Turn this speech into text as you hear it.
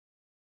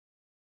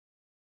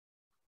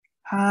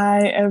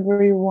Hi,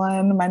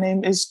 everyone. My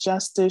name is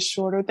Justice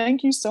Shorter.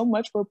 Thank you so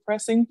much for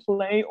pressing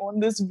play on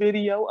this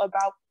video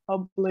about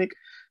public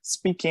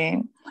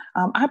speaking.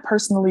 I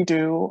personally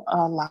do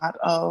a lot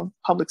of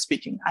public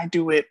speaking. I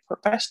do it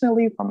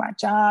professionally for my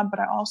job, but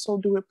I also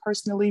do it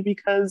personally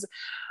because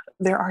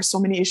there are so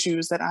many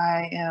issues that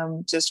I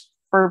am just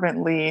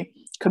fervently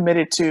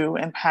committed to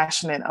and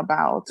passionate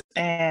about.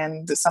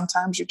 And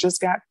sometimes you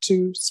just got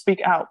to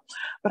speak out.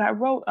 But I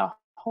wrote a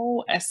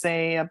whole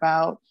essay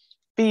about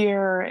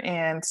fear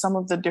and some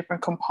of the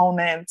different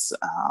components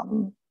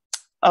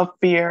of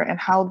fear and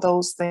how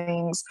those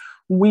things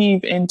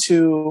weave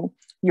into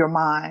your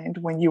mind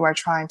when you are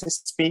trying to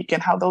speak,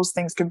 and how those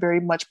things can very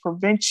much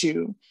prevent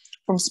you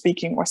from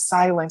speaking or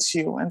silence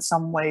you in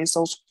some ways,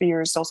 those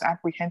fears, those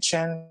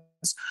apprehensions,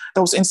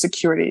 those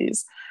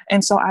insecurities.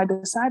 And so I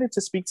decided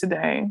to speak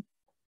today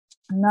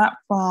not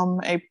from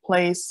a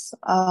place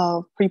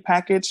of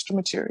prepackaged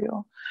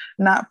material,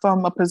 not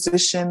from a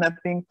position of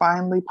being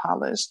finely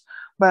polished,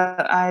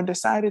 but I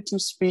decided to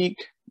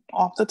speak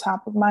off the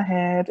top of my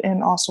head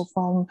and also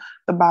from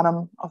the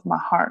bottom of my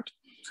heart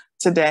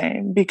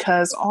today,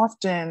 because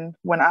often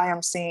when I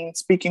am seen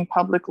speaking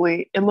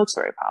publicly, it looks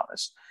very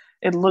polished.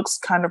 It looks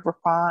kind of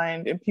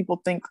refined, and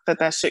people think that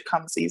that shit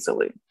comes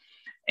easily.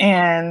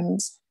 And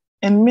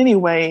in many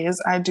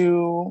ways, I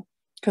do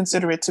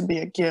consider it to be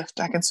a gift.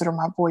 I consider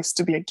my voice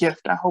to be a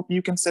gift. I hope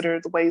you consider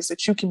the ways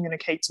that you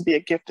communicate to be a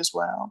gift as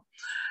well.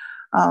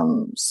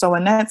 So,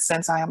 in that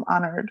sense, I am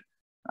honored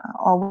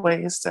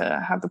always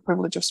to have the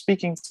privilege of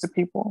speaking to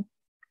people.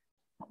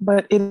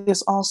 But it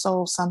is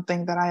also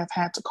something that I have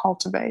had to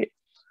cultivate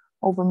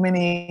over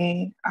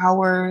many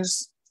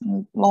hours,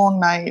 long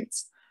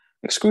nights,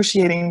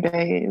 excruciating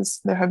days.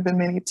 There have been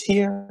many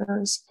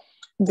tears.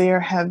 There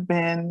have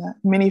been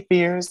many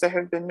fears. There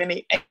have been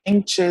many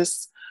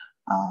anxious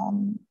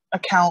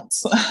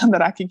accounts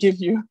that I could give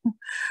you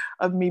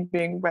of me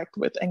being wrecked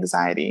with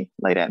anxiety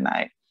late at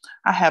night.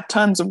 I have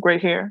tons of gray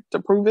hair to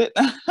prove it.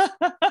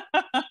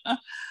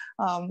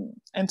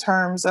 In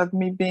terms of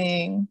me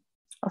being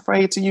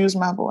afraid to use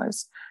my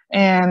voice.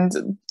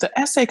 And the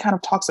essay kind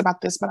of talks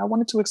about this, but I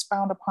wanted to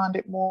expound upon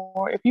it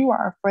more. If you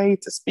are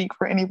afraid to speak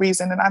for any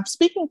reason, and I'm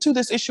speaking to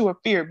this issue of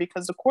fear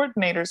because the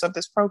coordinators of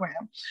this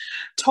program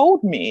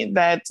told me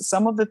that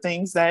some of the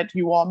things that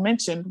you all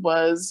mentioned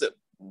was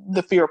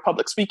the fear of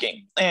public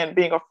speaking and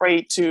being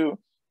afraid to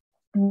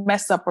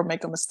mess up or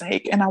make a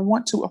mistake. And I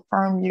want to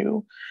affirm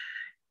you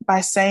by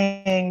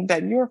saying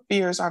that your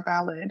fears are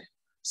valid.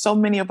 So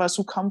many of us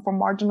who come from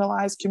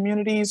marginalized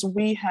communities,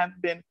 we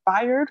have been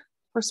fired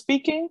for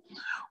speaking.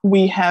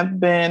 We have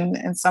been,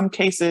 in some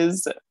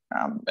cases,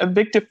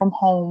 evicted from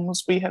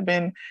homes. We have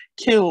been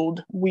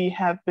killed. We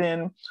have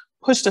been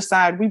pushed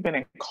aside. We've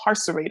been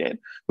incarcerated.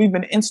 We've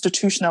been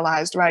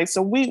institutionalized, right?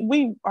 So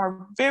we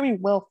are very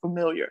well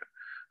familiar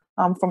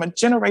from a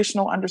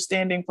generational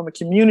understanding, from a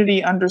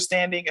community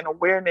understanding and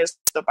awareness,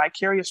 the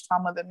vicarious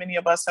trauma that many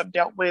of us have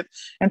dealt with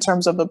in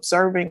terms of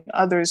observing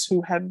others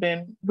who have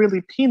been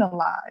really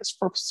penalized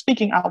for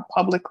speaking out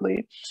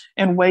publicly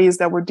in ways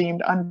that were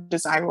deemed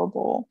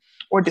undesirable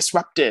or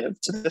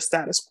disruptive to the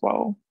status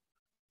quo,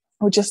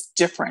 or just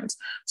different.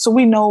 So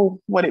we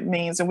know what it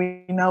means, and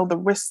we know the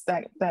risks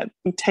that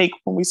we take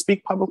when we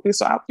speak publicly.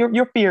 So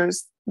your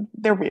fears,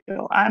 they're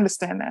real. I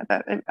understand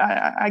that.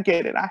 I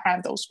get it. I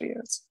have those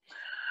fears.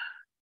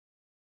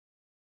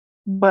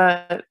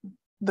 But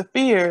the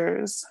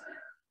fears,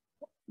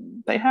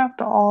 they have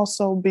to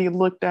also be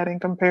looked at in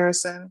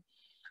comparison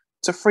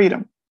to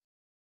freedom.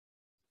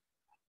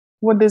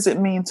 What does it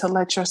mean to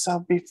let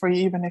yourself be free,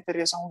 even if it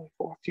is only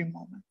for a few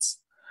moments?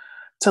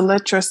 To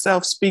let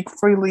yourself speak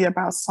freely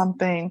about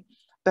something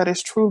that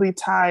is truly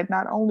tied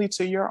not only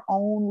to your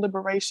own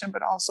liberation,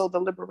 but also the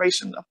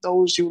liberation of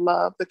those you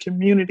love, the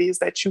communities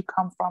that you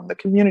come from, the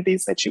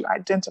communities that you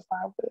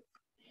identify with.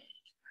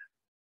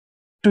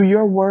 Do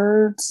your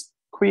words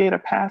create a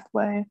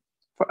pathway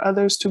for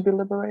others to be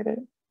liberated?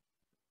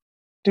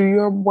 Do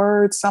your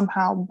words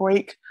somehow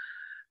break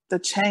the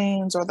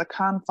chains or the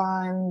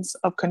confines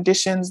of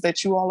conditions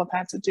that you all have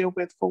had to deal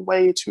with for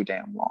way too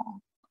damn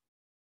long?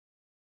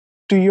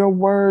 Do your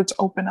words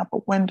open up a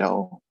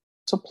window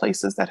to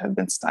places that have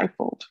been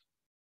stifled?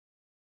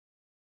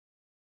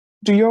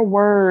 Do your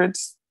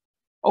words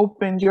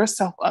open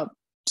yourself up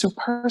to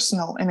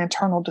personal and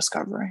internal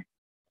discovery?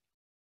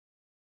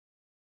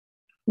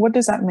 What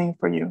does that mean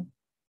for you?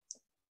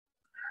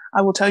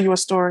 I will tell you a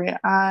story.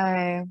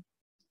 I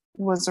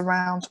was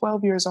around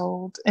 12 years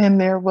old, and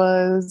there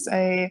was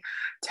a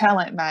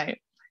talent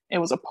night. It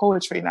was a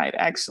poetry night,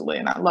 actually,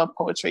 and I love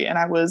poetry. And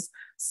I was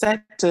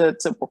set to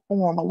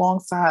perform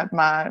alongside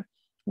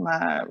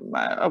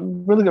a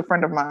really good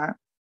friend of mine,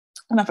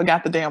 and I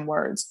forgot the damn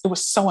words. It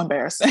was so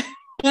embarrassing.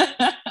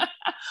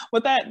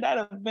 But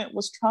that event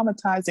was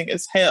traumatizing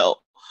as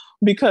hell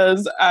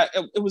because I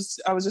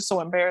was just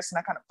so embarrassed, and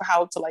I kind of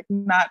vowed to like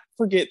not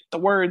forget the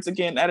words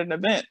again at an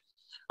event.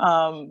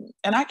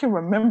 And I can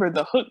remember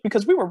the hook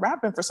because we were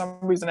rapping for some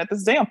reason at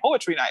this damn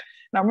poetry night.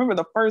 And I remember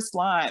the first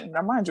line.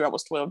 Now, mind you, I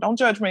was 12. Don't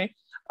judge me.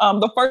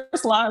 The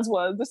first lines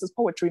was, "This is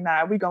poetry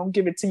now. We gonna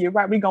give it to you,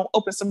 right? We gonna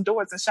open some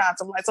doors and shine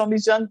some lights on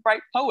these young,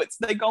 bright poets.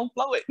 They gonna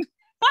flow it."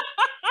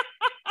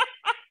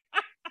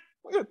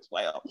 We were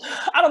 12.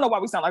 I don't know why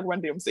we sound like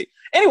Run DMC.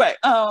 Anyway,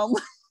 I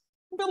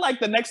feel like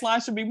the next line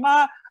should be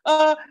my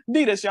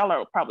Adidas. Y'all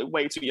are probably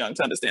way too young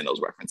to understand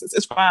those references.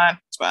 It's fine.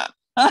 It's fine.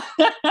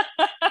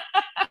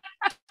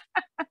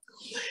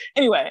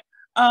 Anyway,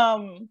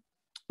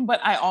 but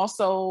I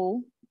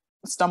also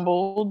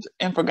stumbled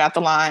and forgot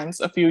the lines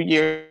a few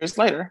years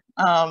later,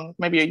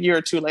 maybe a year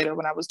or two later,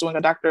 when I was doing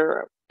a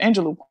Dr.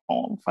 Angelou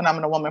poem,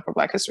 Phenomenal Woman for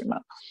Black History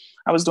Month.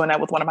 I was doing that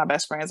with one of my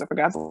best friends. I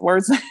forgot the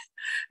words.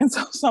 And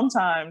so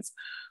sometimes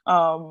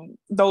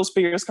those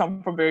fears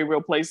come from very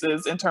real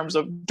places in terms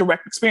of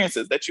direct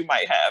experiences that you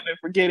might have and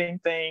forgetting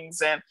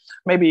things and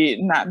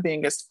maybe not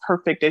being as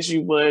perfect as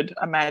you would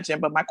imagine.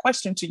 But my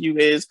question to you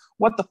is,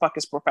 what the fuck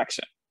is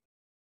perfection?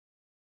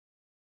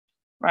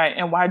 Right?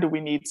 And why do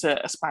we need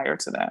to aspire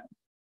to that?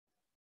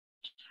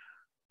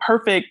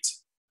 Perfect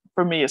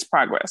for me is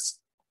progress,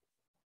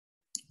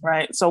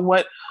 right? So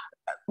what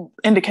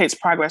indicates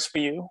progress for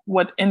you?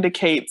 What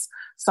indicates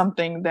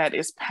something that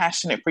is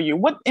passionate for you?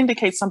 What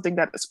indicates something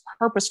that is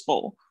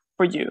purposeful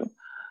for you?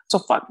 So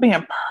fuck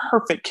being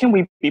perfect. Can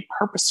we be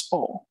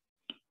purposeful,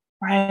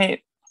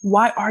 right?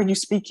 Why are you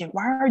speaking?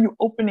 Why are you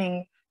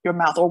opening your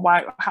mouth, or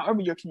why,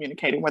 however you're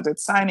communicating, whether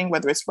it's signing,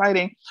 whether it's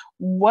writing,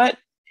 what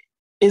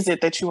is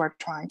it that you are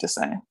trying to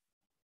say?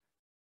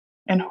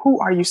 And who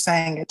are you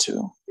saying it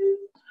to?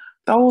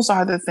 Those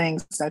are the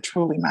things that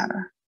truly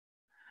matter.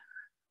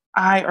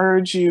 I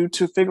urge you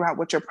to figure out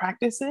what your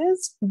practice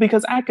is,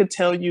 because I could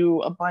tell you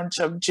a bunch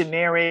of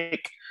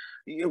generic,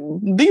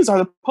 these are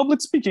the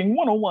public speaking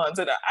 101s,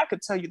 and I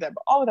could tell you that,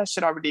 but all of that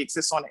shit already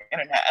exists on the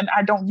internet and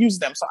I don't use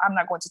them. So I'm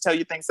not going to tell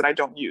you things that I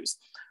don't use.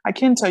 I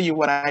can tell you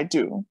what I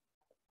do.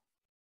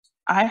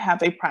 I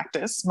have a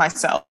practice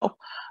myself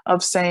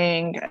of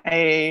saying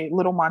a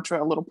little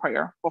mantra, a little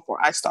prayer before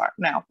I start.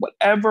 Now,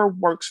 whatever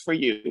works for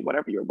you,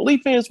 whatever your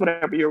belief is,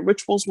 whatever your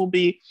rituals will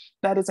be,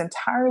 that is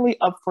entirely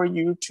up for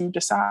you to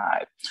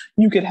decide.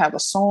 You could have a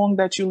song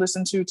that you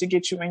listen to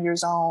get you in your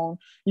zone.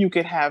 You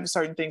could have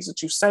certain things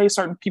that you say,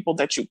 certain people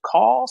that you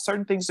call,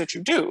 certain things that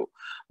you do,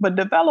 but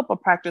develop a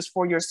practice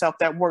for yourself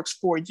that works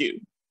for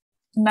you.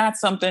 Not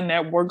something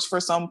that works for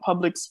some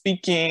public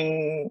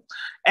speaking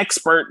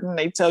expert and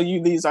they tell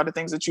you these are the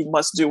things that you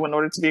must do in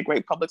order to be a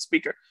great public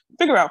speaker.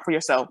 Figure out for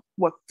yourself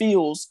what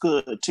feels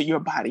good to your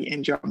body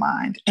and your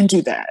mind, and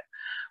do that.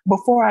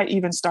 Before I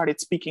even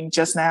started speaking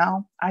just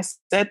now, I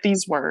said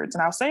these words,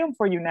 and I'll say them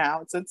for you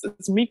now.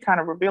 It's me kind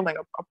of revealing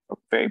a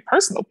very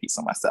personal piece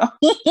of myself,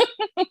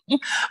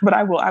 but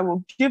I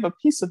will give a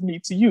piece of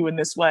me to you in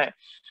this way.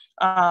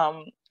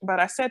 But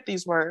I said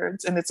these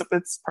words, and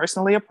it's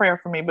personally a prayer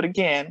for me. But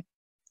again,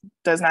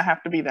 does not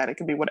have to be that. It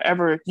can be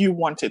whatever you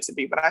want it to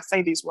be. But I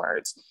say these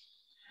words: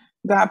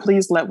 God,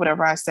 please let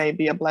whatever I say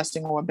be a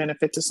blessing or a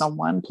benefit to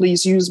someone.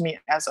 Please use me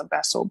as a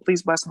vessel.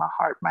 Please bless my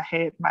heart, my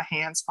head, my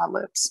hands, my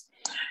lips.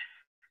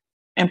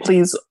 And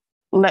please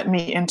let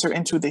me enter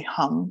into the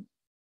hum.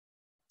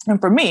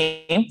 And for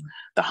me,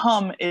 the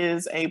hum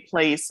is a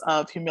place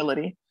of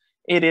humility.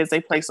 It is a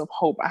place of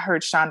hope. I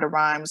heard Shonda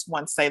Rhimes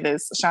once say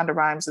this. Shonda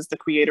Rhimes is the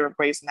creator of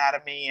Grey's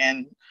Anatomy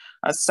and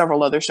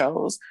several other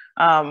shows.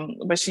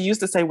 But she used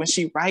to say when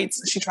she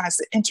writes, she tries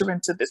to enter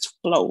into this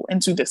flow,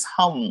 into this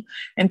hum,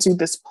 into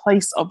this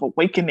place of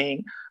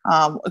awakening.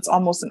 It's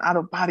almost an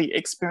out-of-body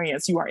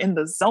experience. You are in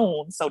the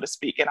zone, so to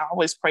speak. And I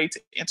always pray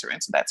to enter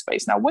into that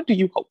space. Now, what do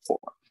you hope for?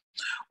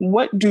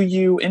 What do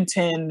you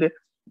intend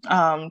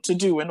to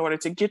do in order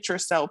to get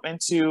yourself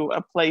into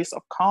a place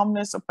of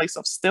calmness, a place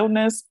of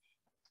stillness?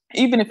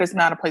 Even if it's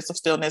not a place of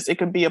stillness, it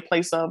could be a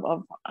place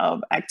of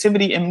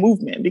activity and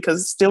movement,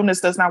 because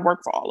stillness does not work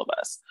for all of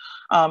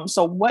us.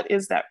 So what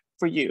is that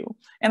for you?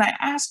 And I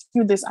ask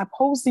you this, I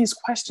pose these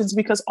questions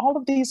because all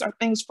of these are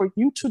things for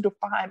you to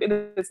define. It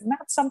is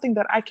not something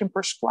that I can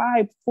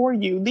prescribe for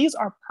you. These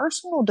are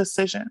personal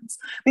decisions.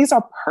 These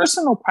are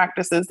personal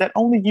practices that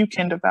only you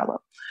can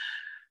develop.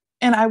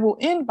 And I will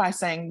end by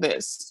saying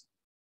this: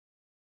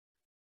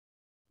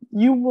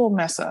 you will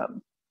mess up.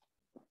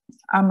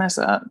 I mess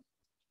up.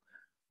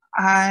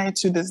 I,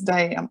 to this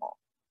day, am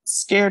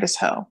scared as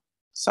hell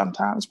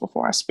sometimes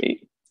before I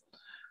speak.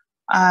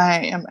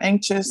 I am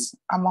anxious.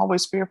 I'm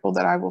always fearful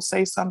that I will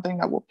say something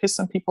that will piss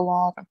some people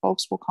off and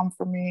folks will come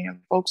for me and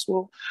folks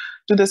will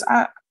do this.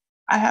 I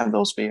have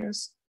those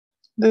fears.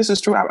 This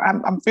is true.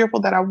 I'm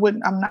fearful that I'm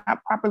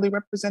not properly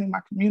representing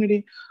my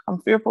community.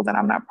 I'm fearful that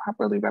I'm not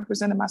properly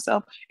representing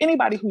myself.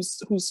 Anybody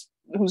who's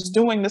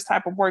doing this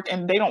type of work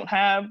and they don't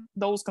have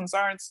those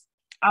concerns,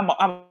 I'm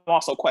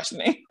also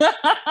questioning.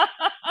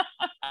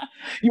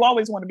 You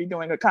always want to be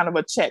doing a kind of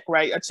a check,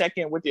 right? A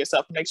check-in with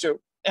yourself to make sure,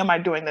 am I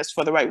doing this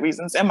for the right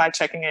reasons? Am I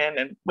checking in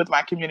and with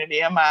my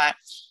community? Am I,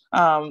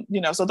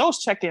 so those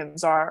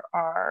check-ins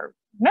are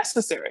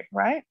necessary,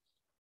 right?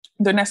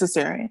 They're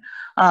necessary.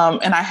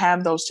 And I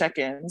have those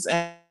check-ins,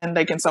 and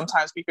they can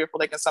sometimes be fearful.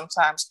 They can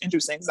sometimes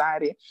induce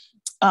anxiety.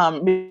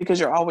 because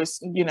you're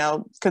always,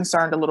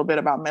 concerned a little bit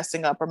about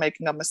messing up or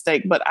making a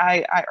mistake. But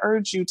I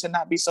urge you to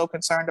not be so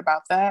concerned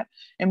about that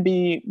and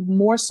be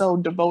more so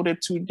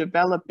devoted to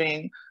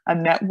developing a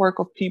network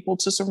of people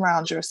to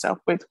surround yourself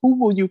with. Who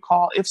will you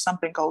call if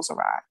something goes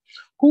awry?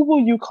 Who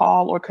will you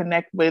call or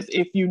connect with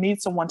if you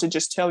need someone to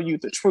just tell you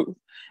the truth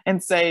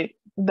and say,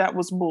 that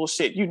was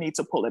bullshit, you need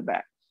to pull it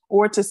back?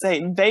 Or to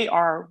say, they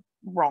are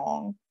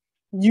wrong.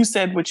 You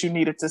said what you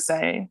needed to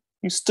say.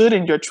 You stood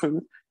in your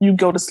truth. You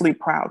go to sleep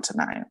proud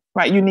tonight,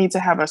 right? You need to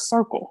have a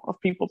circle of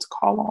people to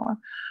call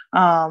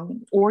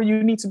on. Or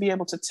you need to be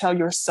able to tell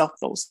yourself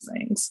those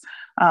things.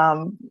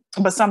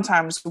 But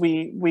sometimes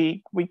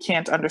we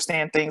can't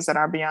understand things that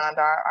are beyond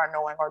our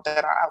knowing or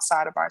that are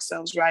outside of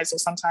ourselves, right? So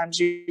sometimes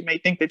you may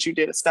think that you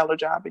did a stellar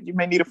job and you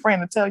may need a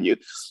friend to tell you,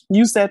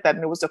 you said that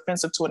and it was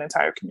offensive to an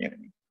entire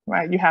community,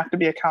 right? You have to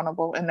be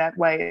accountable in that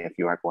way if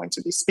you are going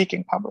to be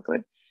speaking publicly.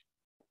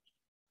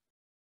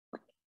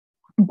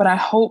 But I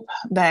hope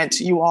that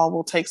you all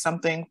will take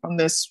something from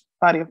this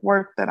body of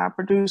work that I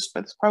produced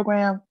for this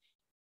program.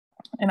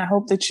 And I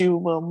hope that you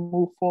will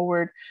move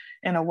forward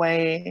in a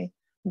way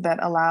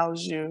that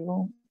allows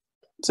you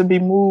to be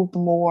moved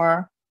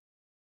more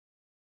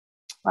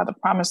by the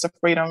promise of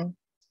freedom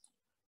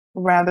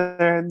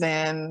rather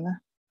than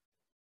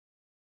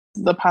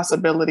the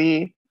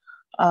possibility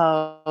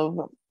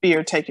of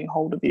fear taking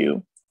hold of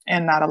you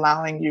and not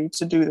allowing you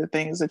to do the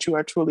things that you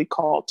are truly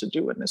called to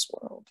do in this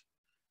world.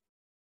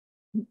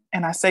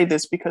 And I say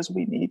this because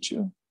we need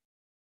you.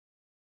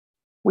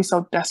 We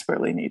so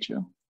desperately need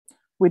you.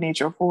 We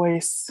need your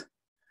voice.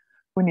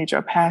 We need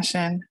your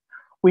passion.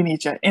 We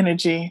need your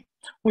energy.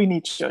 We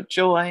need your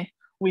joy.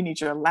 We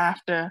need your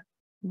laughter.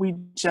 We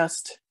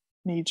just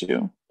need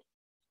you.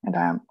 And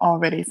I'm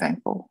already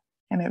thankful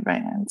in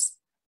advance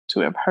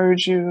to have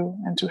heard you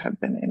and to have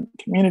been in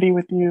community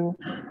with you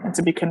and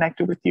to be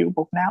connected with you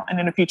both now and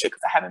in the future,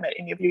 because I haven't met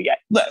any of you yet,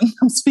 but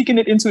I'm speaking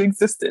it into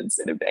existence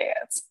in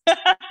advance.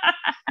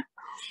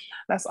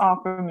 That's all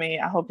for me.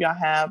 I hope y'all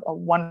have a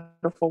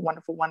wonderful,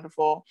 wonderful,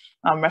 wonderful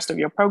rest of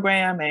your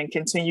program and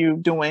continue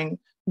doing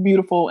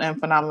beautiful and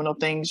phenomenal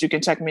things. You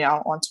can check me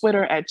out on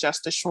Twitter at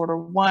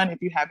JusticeShorter1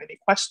 if you have any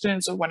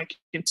questions or want to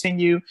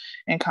continue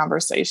in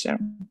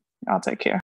conversation. Y'all take care.